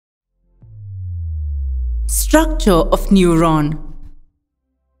Structure of neuron.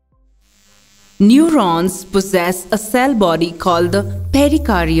 Neurons possess a cell body called the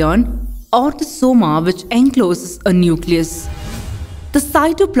perikaryon or the soma, which encloses a nucleus. The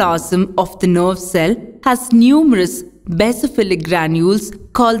cytoplasm of the nerve cell has numerous basophilic granules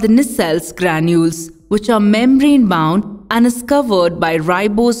called the Nissel's granules, which are membrane-bound and is covered by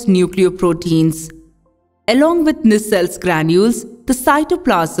ribose nucleoproteins. Along with Nissel's granules, the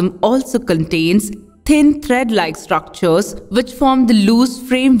cytoplasm also contains thin thread-like structures which form the loose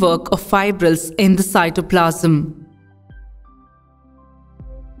framework of fibrils in the cytoplasm.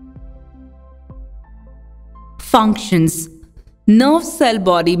 Functions. Nerve cell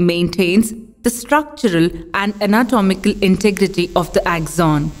body maintains the structural and anatomical integrity of the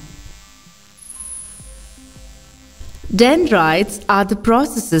axon. Dendrites are the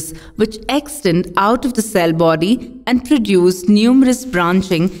processes which extend out of the cell body and produce numerous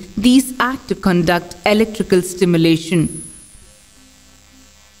branching. These act to conduct electrical stimulation.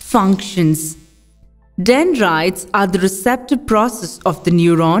 Functions. Dendrites are the receptive process of the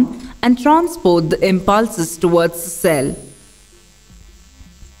neuron and transport the impulses towards the cell.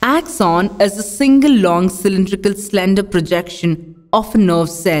 Axon is a single long cylindrical slender projection of a nerve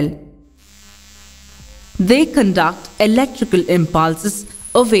cell. They conduct electrical impulses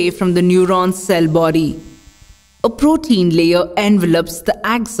away from the neuron cell body. A protein layer envelops the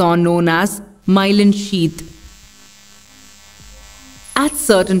axon known as myelin sheath. At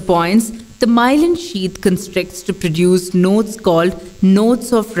certain points, the myelin sheath constricts to produce nodes called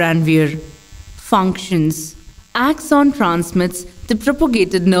nodes of Ranvier. Functions. Axon transmits the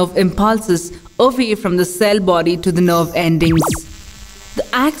propagated nerve impulses away from the cell body to the nerve endings. The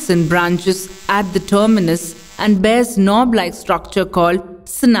axon branches at the terminus and bears knob-like structure called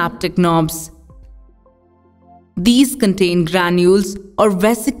synaptic knobs. These contain granules or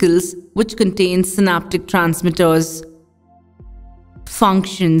vesicles which contain synaptic transmitters.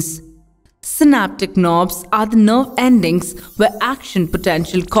 Functions. Synaptic knobs are the nerve endings where action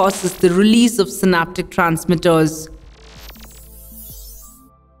potential causes the release of synaptic transmitters.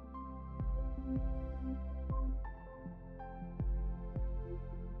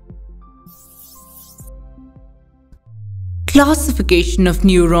 Classification of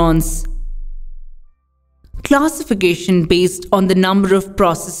neurons. Classification based on the number of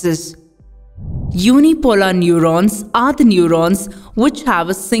processes. Unipolar neurons are the neurons which have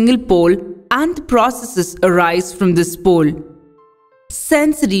a single pole and the processes arise from this pole.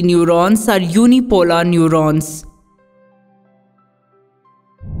 Sensory neurons are unipolar neurons.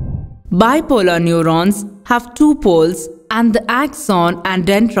 Bipolar neurons have two poles and the axon and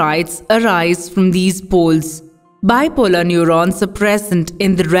dendrites arise from these poles. Bipolar neurons are present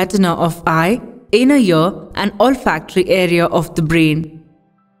in the retina of eye, inner ear, and olfactory area of the brain.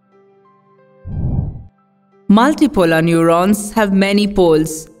 Multipolar neurons have many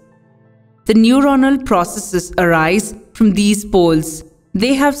poles. The neuronal processes arise from these poles.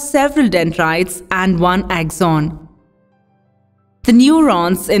 They have several dendrites and one axon. The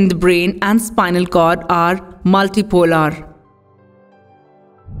neurons in the brain and spinal cord are multipolar.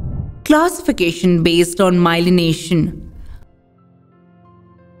 Classification based on myelination.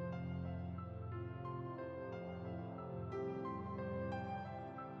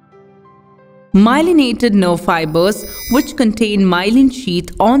 Myelinated nerve fibers which contain myelin sheath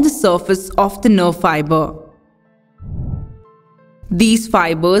on the surface of the nerve fiber. These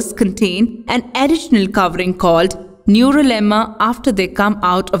fibers contain an additional covering called neurolemma after they come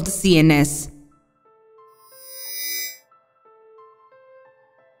out of the CNS.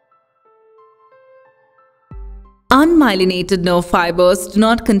 Unmyelinated nerve fibers do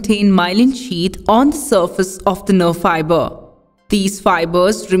not contain myelin sheath on the surface of the nerve fiber. These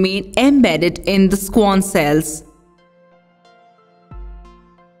fibers remain embedded in the schwann cells.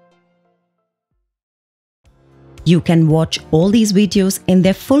 You can watch all these videos in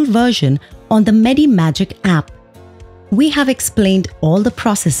their full version on the MediMagic app. We have explained all the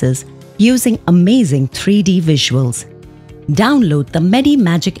processes using amazing 3D visuals. Download the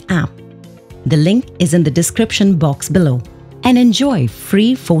MediMagic app. The link is in the description box below and enjoy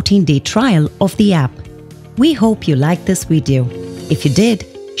free 14-day trial of the app. We hope you liked this video. If you did,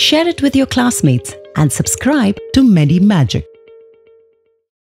 share it with your classmates and subscribe to MediMagic.